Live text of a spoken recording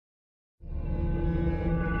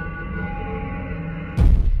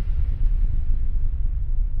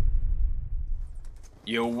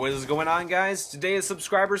Yo, what is going on, guys? Today is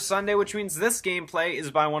Subscriber Sunday, which means this gameplay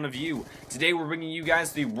is by one of you. Today we're bringing you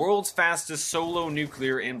guys the world's fastest solo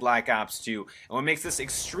nuclear in Black Ops 2. And what makes this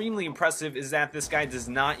extremely impressive is that this guy does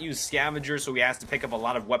not use scavengers, so he has to pick up a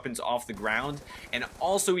lot of weapons off the ground. And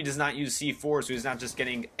also he does not use C4, so he's not just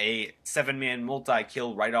getting a 7-man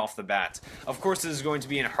multi-kill right off the bat. Of course, this is going to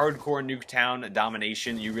be in hardcore Nuketown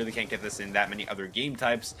domination. You really can't get this in that many other game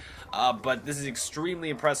types. But this is extremely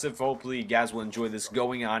impressive. Hopefully you guys will enjoy this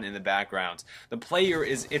going on in the background. The player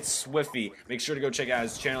is It's Swiffy. Make sure to go check out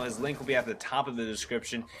his channel. His link will be at the top of the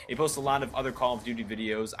description. He posts a lot of other Call of Duty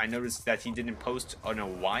videos. I noticed that he didn't post in a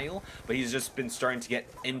while, but he's just been starting to get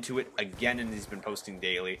into it again, and he's been posting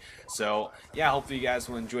daily. So yeah, hopefully you guys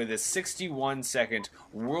will enjoy this 61-second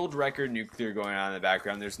world record nuclear going on in the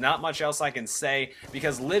background. There's not much else I can say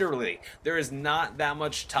because literally there is not that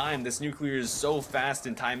much time. This nuclear is so fast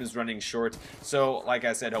and time is running short. So like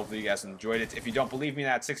I said, hopefully you guys enjoyed it. If you don't believe me,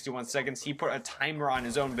 that 61 seconds, he put a timer on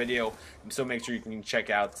his own video, so make sure you can check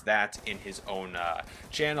out that in his own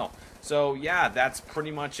channel. So yeah, that's pretty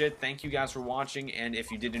much it. Thank you guys for watching, and if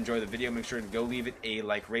you did enjoy the video, make sure to go leave it a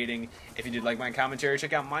like rating. If you did like my commentary,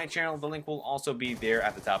 check out my channel. The link will also be there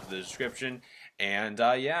at the top of the description. And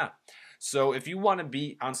yeah. So if you want to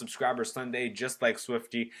be on Subscriber Sunday just like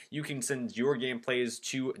Swifty, you can send your gameplays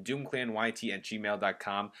to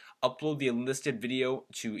doomclanyt@gmail.com, upload the enlisted video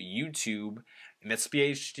to YouTube, and that's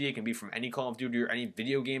PhD. It can be from any Call of Duty or any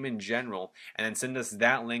video game in general, and then send us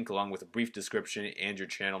that link along with a brief description and your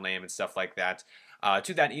channel name and stuff like that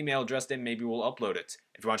to that email address, then maybe we'll upload it.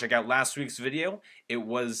 If you want to check out last week's video, it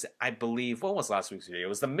was, I believe, what was last week's video? It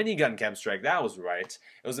was the minigun chem strike. That was right.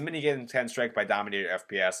 It was the minigun chem strike by Dominator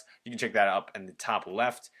FPS. You can check that up in the top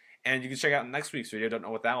left, and you can check out next week's video. Don't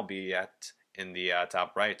know what that will be yet in the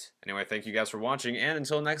top right. Anyway, thank you guys for watching, and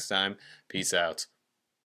until next time, peace out.